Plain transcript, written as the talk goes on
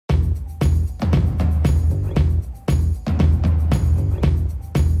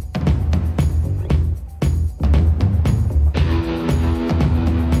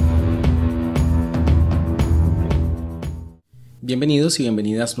Bienvenidos y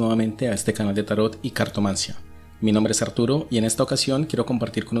bienvenidas nuevamente a este canal de tarot y cartomancia. Mi nombre es Arturo y en esta ocasión quiero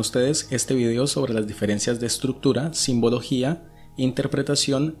compartir con ustedes este video sobre las diferencias de estructura, simbología,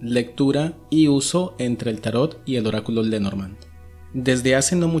 interpretación, lectura y uso entre el tarot y el oráculo Lenormand. Desde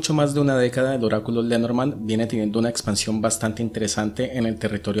hace no mucho más de una década el oráculo Lenormand viene teniendo una expansión bastante interesante en el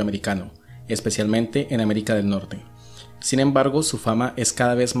territorio americano, especialmente en América del Norte. Sin embargo, su fama es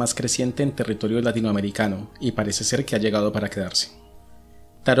cada vez más creciente en territorio latinoamericano y parece ser que ha llegado para quedarse.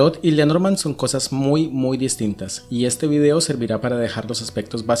 Tarot y Lenormand son cosas muy distintas y este video servirá para dejar los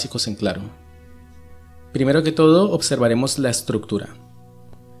aspectos básicos en claro. Primero que todo, observaremos la estructura.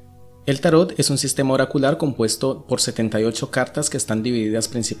 El tarot es un sistema oracular compuesto por 78 cartas que están divididas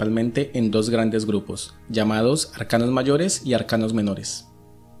principalmente en dos grandes grupos, llamados arcanos mayores y arcanos menores.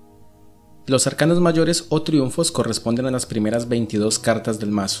 Los arcanos mayores o triunfos corresponden a las primeras 22 cartas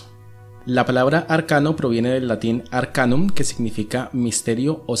del mazo. La palabra arcano proviene del latín arcanum, que significa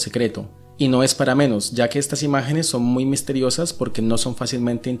misterio o secreto, y no es para menos, ya que estas imágenes son muy misteriosas porque no son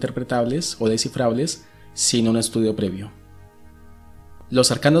fácilmente interpretables o descifrables sin un estudio previo. Los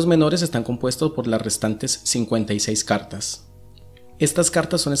arcanos menores están compuestos por las restantes 56 cartas. Estas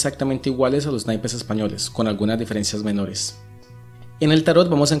cartas son exactamente iguales a los naipes españoles, con algunas diferencias menores. En el tarot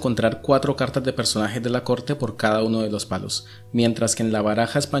vamos a encontrar 4 cartas de personajes de la corte por cada uno de los palos, mientras que en la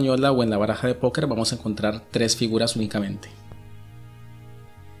baraja española o en la baraja de póker vamos a encontrar 3 figuras únicamente.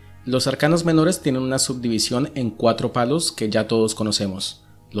 Los arcanos menores tienen una subdivisión en 4 palos que ya todos conocemos: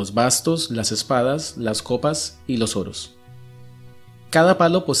 los bastos, las espadas, las copas y los oros. Cada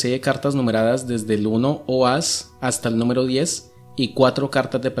palo posee cartas numeradas desde el 1 o as hasta el número 10 y 4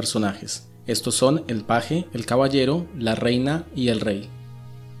 cartas de personajes. Estos son el paje, el caballero, la reina y el rey.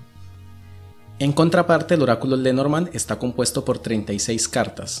 En contraparte, el oráculo Lenormand está compuesto por 36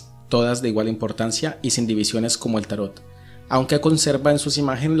 cartas, todas de igual importancia y sin divisiones como el tarot, aunque conserva en sus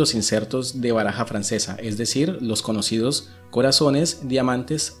imágenes los insertos de baraja francesa, es decir, los conocidos corazones,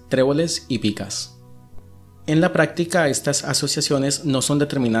 diamantes, tréboles y picas. En la práctica, estas asociaciones no son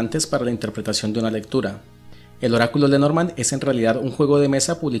determinantes para la interpretación de una lectura. El oráculo Lenormand es en realidad un juego de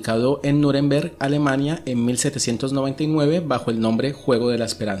mesa publicado en Nuremberg, Alemania en 1799 bajo el nombre Juego de la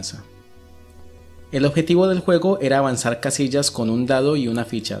Esperanza. El objetivo del juego era avanzar casillas con un dado y una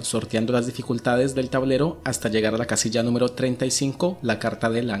ficha, sorteando las dificultades del tablero hasta llegar a la casilla número 35, la carta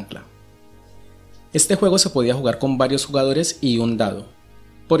del ancla. Este juego se podía jugar con varios jugadores y un dado.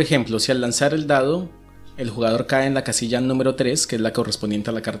 Por ejemplo, si al lanzar el dado el jugador cae en la casilla número 3, que es la correspondiente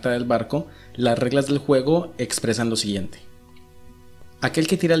a la carta del barco, las reglas del juego expresan lo siguiente. Aquel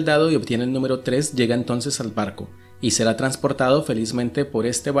que tira el dado y obtiene el número 3 llega entonces al barco y será transportado felizmente por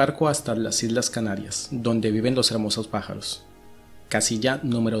este barco hasta las Islas Canarias, donde viven los hermosos pájaros. Casilla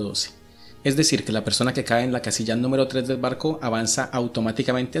número 12. Es decir, que la persona que cae en la casilla número 3 del barco avanza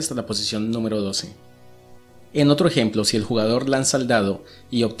automáticamente hasta la posición número 12. En otro ejemplo, si el jugador lanza el dado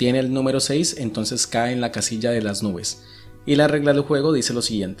y obtiene el número 6, entonces cae en la casilla de las nubes. Y la regla del juego dice lo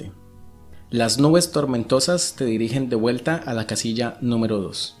siguiente: las nubes tormentosas te dirigen de vuelta a la casilla número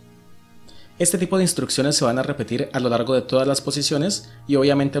 2. Este tipo de instrucciones se van a repetir a lo largo de todas las posiciones y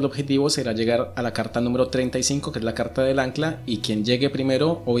obviamente el objetivo será llegar a la carta número 35, que es la carta del ancla, y quien llegue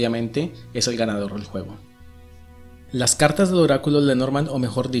primero obviamente es el ganador del juego. Las cartas del oráculo Lenormand, o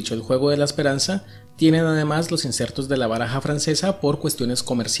mejor dicho, el juego de la esperanza, tienen además los insertos de la baraja francesa por cuestiones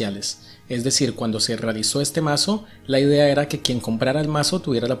comerciales. Es decir, cuando se realizó este mazo, la idea era que quien comprara el mazo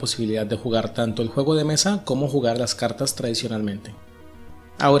tuviera la posibilidad de jugar tanto el juego de mesa como jugar las cartas tradicionalmente.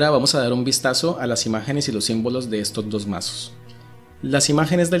 Ahora vamos a dar un vistazo a las imágenes y los símbolos de estos dos mazos. Las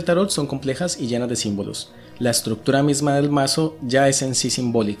imágenes del tarot son complejas y llenas de símbolos. La estructura misma del mazo ya es en sí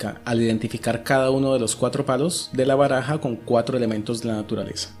simbólica, al identificar cada uno de los 4 palos de la baraja con 4 elementos de la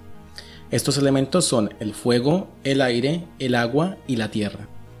naturaleza. Estos elementos son el fuego, el aire, el agua y la tierra,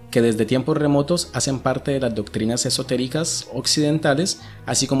 que desde tiempos remotos hacen parte de las doctrinas esotéricas occidentales,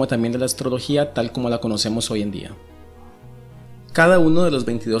 así como también de la astrología tal como la conocemos hoy en día. Cada uno de los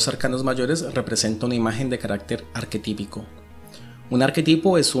 22 arcanos mayores representa una imagen de carácter arquetípico. Un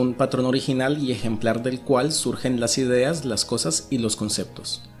arquetipo es un patrón original y ejemplar del cual surgen las ideas, las cosas y los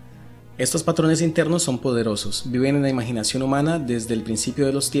conceptos. Estos patrones internos son poderosos, viven en la imaginación humana desde el principio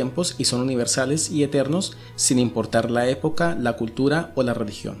de los tiempos y son universales y eternos sin importar la época, la cultura o la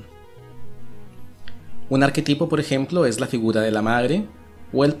religión. Un arquetipo, por ejemplo, es la figura de la madre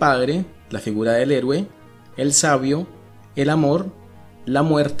o el padre, la figura del héroe, el sabio, el amor, la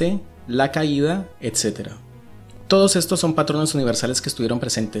muerte, la caída, etc. Todos estos son patrones universales que estuvieron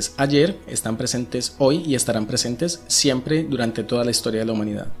presentes ayer, están presentes hoy y estarán presentes siempre durante toda la historia de la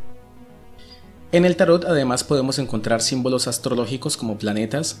humanidad. En el tarot además podemos encontrar símbolos astrológicos como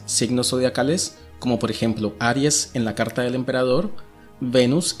planetas, signos zodiacales, como por ejemplo Aries en la carta del emperador,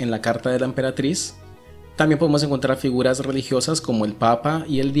 Venus en la carta de la emperatriz. También podemos encontrar figuras religiosas como el Papa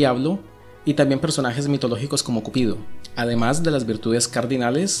y el Diablo, y también personajes mitológicos como Cupido, además de las virtudes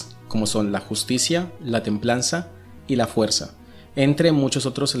cardinales como son la justicia, la templanza y la fuerza, entre muchos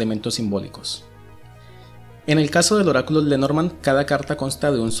otros elementos simbólicos. En el caso del oráculo Lenormand, cada carta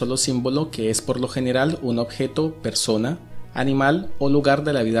consta de un solo símbolo que es por lo general un objeto, persona, animal o lugar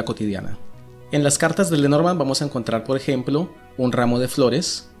de la vida cotidiana. En las cartas de Lenormand vamos a encontrar, por ejemplo, un ramo de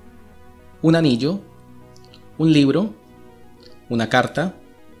flores, un anillo, un libro, una carta,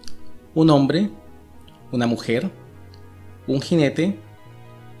 un hombre, una mujer, un jinete,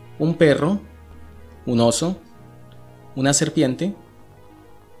 un perro, un oso, una serpiente,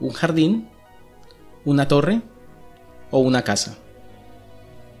 un jardín, una torre o una casa.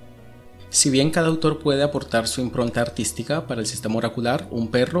 Si bien cada autor puede aportar su impronta artística para el sistema oracular, un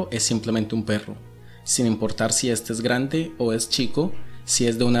perro es simplemente un perro, sin importar si este es grande o es chico, si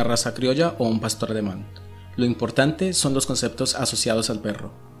es de una raza criolla o un pastor alemán. Lo importante son los conceptos asociados al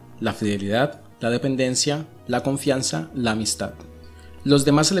perro: la fidelidad, la dependencia, la confianza, la amistad. Los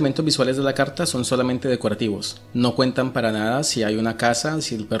demás elementos visuales de la carta son solamente decorativos, no cuentan para nada si hay una casa,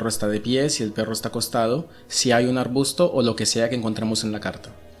 si el perro está de pie, si el perro está acostado, si hay un arbusto o lo que sea que encontramos en la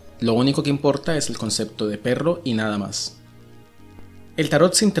carta. Lo único que importa es el concepto de perro y nada más. El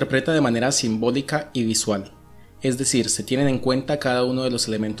tarot se interpreta de manera simbólica y visual, es decir, se tienen en cuenta cada uno de los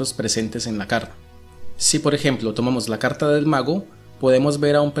elementos presentes en la carta. Si por ejemplo tomamos la carta del mago, podemos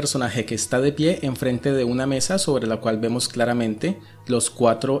ver a un personaje que está de pie enfrente de una mesa sobre la cual vemos claramente los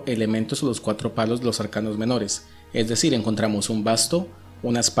 4 elementos o los 4 palos de los arcanos menores, es decir, encontramos un basto,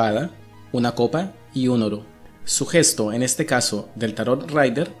 una espada, una copa y un oro. Su gesto, en este caso del tarot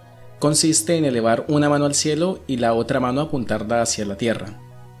Rider, consiste en elevar una mano al cielo y la otra mano apuntarla hacia la tierra.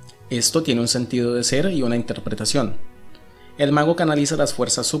 Esto tiene un sentido de ser y una interpretación. El mago canaliza las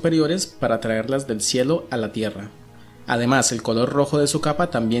fuerzas superiores para traerlas del cielo a la tierra. Además, el color rojo de su capa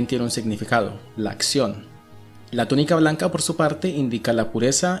también tiene un significado: la acción. La túnica blanca, por su parte, indica la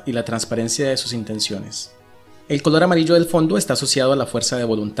pureza y la transparencia de sus intenciones. El color amarillo del fondo está asociado a la fuerza de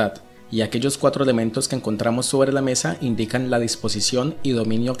voluntad, y aquellos 4 elementos que encontramos sobre la mesa indican la disposición y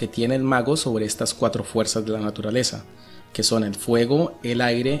dominio que tiene el mago sobre estas 4 fuerzas de la naturaleza, que son el fuego, el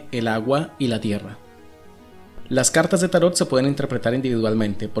aire, el agua y la tierra. Las cartas de tarot se pueden interpretar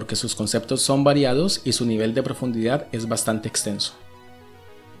individualmente porque sus conceptos son variados y su nivel de profundidad es bastante extenso.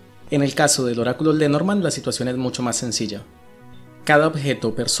 En el caso del oráculo Lenormand, la situación es mucho más sencilla. Cada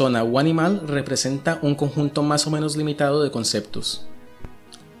objeto, persona o animal representa un conjunto más o menos limitado de conceptos.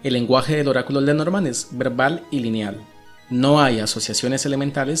 El lenguaje del oráculo Lenormand es verbal y lineal. No hay asociaciones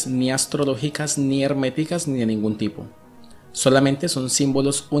elementales ni astrológicas ni herméticas ni de ningún tipo. Solamente son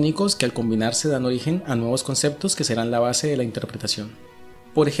símbolos únicos que al combinarse dan origen a nuevos conceptos que serán la base de la interpretación.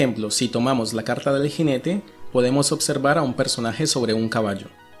 Por ejemplo, si tomamos la carta del jinete, podemos observar a un personaje sobre un caballo.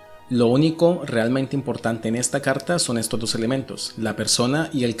 Lo único realmente importante en esta carta son estos 2 elementos, la persona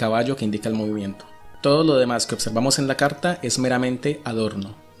y el caballo que indica el movimiento. Todo lo demás que observamos en la carta es meramente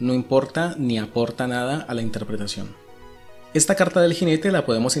adorno, no importa ni aporta nada a la interpretación. Esta carta del jinete la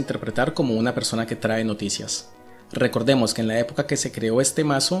podemos interpretar como una persona que trae noticias. Recordemos que en la época que se creó este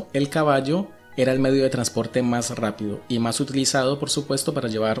mazo, el caballo era el medio de transporte más rápido y más utilizado, por supuesto, para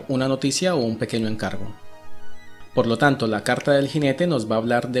llevar una noticia o un pequeño encargo. Por lo tanto, la carta del jinete nos va a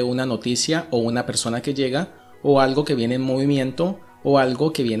hablar de una noticia o una persona que llega, o algo que viene en movimiento, o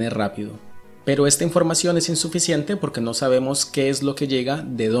algo que viene rápido. Pero esta información es insuficiente porque no sabemos qué es lo que llega,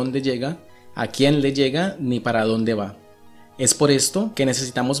 de dónde llega, a quién le llega, ni para dónde va. Es por esto que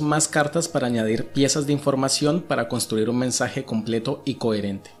necesitamos más cartas para añadir piezas de información para construir un mensaje completo y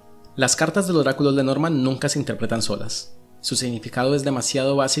coherente. Las cartas del oráculo Lenormand nunca se interpretan solas. Su significado es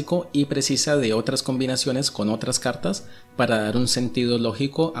demasiado básico y precisa de otras combinaciones con otras cartas para dar un sentido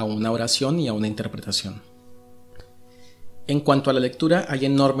lógico a una oración y a una interpretación. En cuanto a la lectura, hay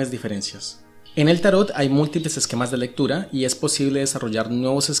enormes diferencias. En el tarot hay múltiples esquemas de lectura y es posible desarrollar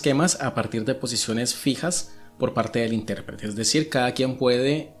nuevos esquemas a partir de posiciones fijas por parte del intérprete, es decir, cada quien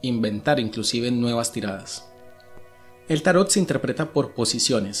puede inventar inclusive nuevas tiradas. El tarot se interpreta por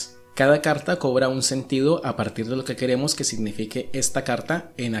posiciones. Cada carta cobra un sentido a partir de lo que queremos que signifique esta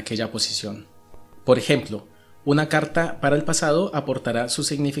carta en aquella posición. Por ejemplo, una carta para el pasado aportará su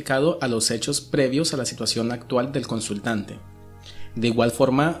significado a los hechos previos a la situación actual del consultante. De igual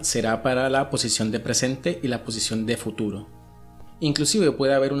forma será para la posición de presente y la posición de futuro. Inclusive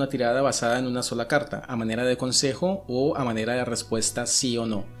puede haber una tirada basada en una sola carta, a manera de consejo o a manera de respuesta sí o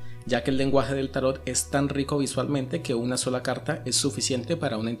no. ya que el lenguaje del tarot es tan rico visualmente que una sola carta es suficiente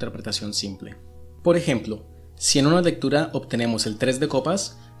para una interpretación simple. Por ejemplo, si en una lectura obtenemos el 3 de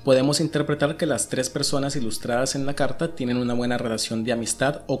copas, podemos interpretar que las 3 personas ilustradas en la carta tienen una buena relación de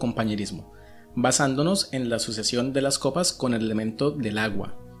amistad o compañerismo, basándonos en la asociación de las copas con el elemento del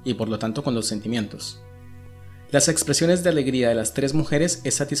agua, y por lo tanto con los sentimientos. Las expresiones de alegría de las 3 mujeres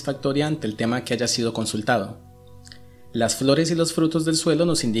es satisfactoria ante el tema que haya sido consultado. Las flores y los frutos del suelo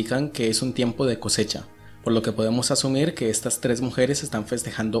nos indican que es un tiempo de cosecha, por lo que podemos asumir que estas 3 mujeres están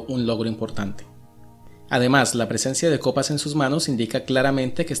festejando un logro importante. Además, la presencia de copas en sus manos indica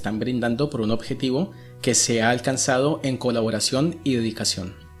claramente que están brindando por un objetivo que se ha alcanzado en colaboración y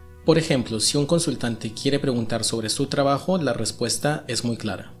dedicación. Por ejemplo, si un consultante quiere preguntar sobre su trabajo, la respuesta es muy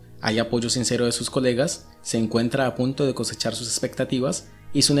clara. Hay apoyo sincero de sus colegas, se encuentra a punto de cosechar sus expectativas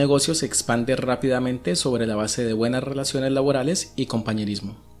y su negocio se expande rápidamente sobre la base de buenas relaciones laborales y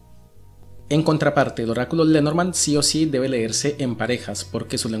compañerismo. En contraparte, el oráculo Lenormand sí o sí debe leerse en parejas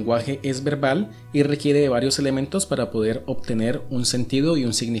porque su lenguaje es verbal y requiere de varios elementos para poder obtener un sentido y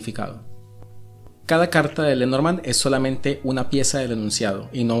un significado. Cada carta de Lenormand es solamente una pieza del enunciado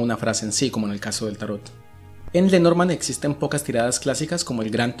y no una frase en sí, como en el caso del tarot. En Lenormand existen pocas tiradas clásicas como el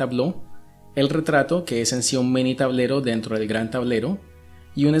gran tableau, el retrato, que es en sí un mini tablero dentro del gran tablero,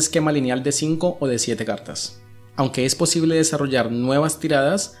 y un esquema lineal de 5 o de 7 cartas. Aunque es posible desarrollar nuevas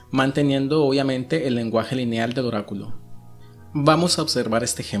tiradas manteniendo obviamente el lenguaje lineal del oráculo. Vamos a observar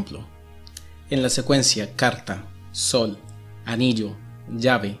este ejemplo. En la secuencia carta, sol, anillo,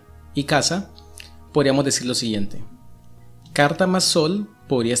 llave y casa, podríamos decir lo siguiente. Carta más sol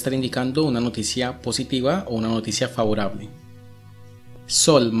podría estar indicando una noticia positiva o una noticia favorable.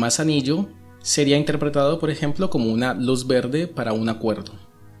 Sol más anillo sería interpretado, por ejemplo, como una luz verde para un acuerdo.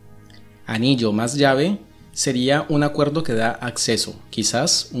 Anillo más llave sería un acuerdo que da acceso,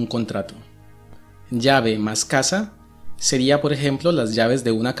 quizás un contrato. Llave más casa sería, por ejemplo, las llaves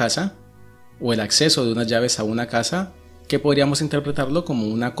de una casa o el acceso de unas llaves a una casa, que podríamos interpretarlo como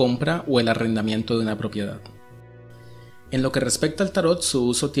una compra o el arrendamiento de una propiedad. En lo que respecta al tarot, su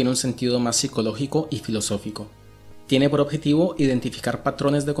uso tiene un sentido más psicológico y filosófico. Tiene por objetivo identificar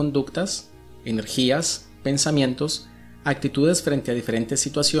patrones de conductas, energías, pensamientos, actitudes frente a diferentes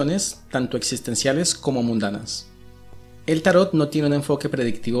situaciones, tanto existenciales como mundanas. El tarot no tiene un enfoque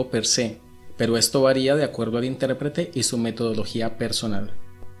predictivo per se, pero esto varía de acuerdo al intérprete y su metodología personal.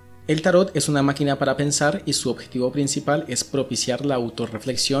 El tarot es una máquina para pensar y su objetivo principal es propiciar la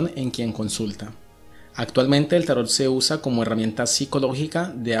autorreflexión en quien consulta. Actualmente el tarot se usa como herramienta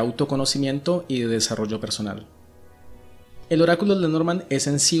psicológica de autoconocimiento y de desarrollo personal. El oráculo de Lenormand es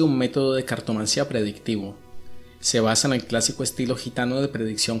en sí un método de cartomancia predictivo. Se basa en el clásico estilo gitano de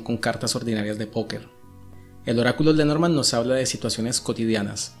predicción con cartas ordinarias de póker. El oráculo de Lenormand nos habla de situaciones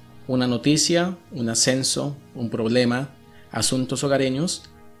cotidianas, una noticia, un ascenso, un problema, asuntos hogareños,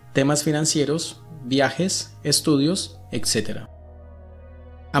 temas financieros, viajes, estudios, etc.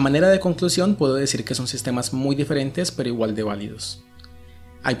 A manera de conclusión, puedo decir que son sistemas muy diferentes pero igual de válidos.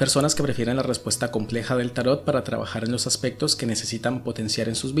 Hay personas que prefieren la respuesta compleja del tarot para trabajar en los aspectos que necesitan potenciar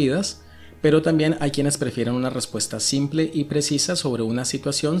en sus vidas, pero también hay quienes prefieren una respuesta simple y precisa sobre una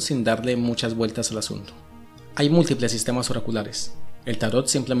situación sin darle muchas vueltas al asunto. Hay múltiples sistemas oraculares, el tarot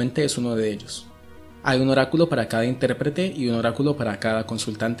simplemente es uno de ellos. Hay un oráculo para cada intérprete y un oráculo para cada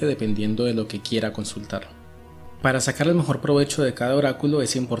consultante dependiendo de lo que quiera consultar. Para sacar el mejor provecho de cada oráculo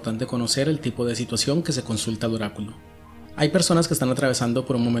es importante conocer el tipo de situación que se consulta al oráculo. Hay personas que están atravesando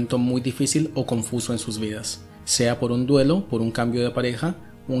por un momento muy difícil o confuso en sus vidas, sea por un duelo, por un cambio de pareja,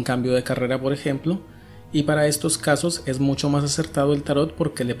 un cambio de carrera por ejemplo, y para estos casos es mucho más acertado el tarot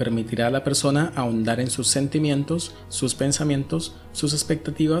porque le permitirá a la persona ahondar en sus sentimientos, sus pensamientos, sus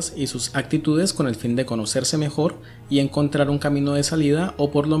expectativas y sus actitudes con el fin de conocerse mejor y encontrar un camino de salida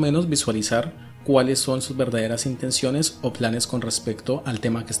o por lo menos visualizar cuáles son sus verdaderas intenciones o planes con respecto al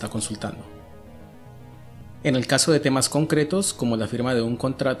tema que está consultando. En el caso de temas concretos como la firma de un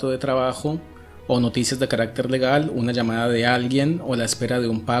contrato de trabajo o noticias de carácter legal, una llamada de alguien o la espera de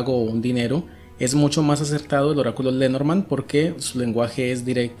un pago o un dinero, es mucho más acertado el oráculo Lenormand porque su lenguaje es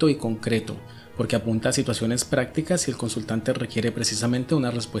directo y concreto, porque apunta a situaciones prácticas y el consultante requiere precisamente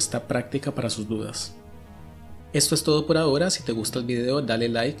una respuesta práctica para sus dudas. Esto es todo por ahora. Si te gusta el video dale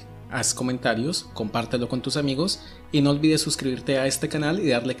like, haz comentarios, compártelo con tus amigos y no olvides suscribirte a este canal y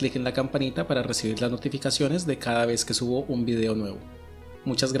darle clic en la campanita para recibir las notificaciones de cada vez que subo un video nuevo.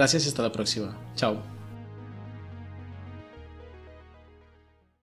 Muchas gracias y hasta la próxima. Chao.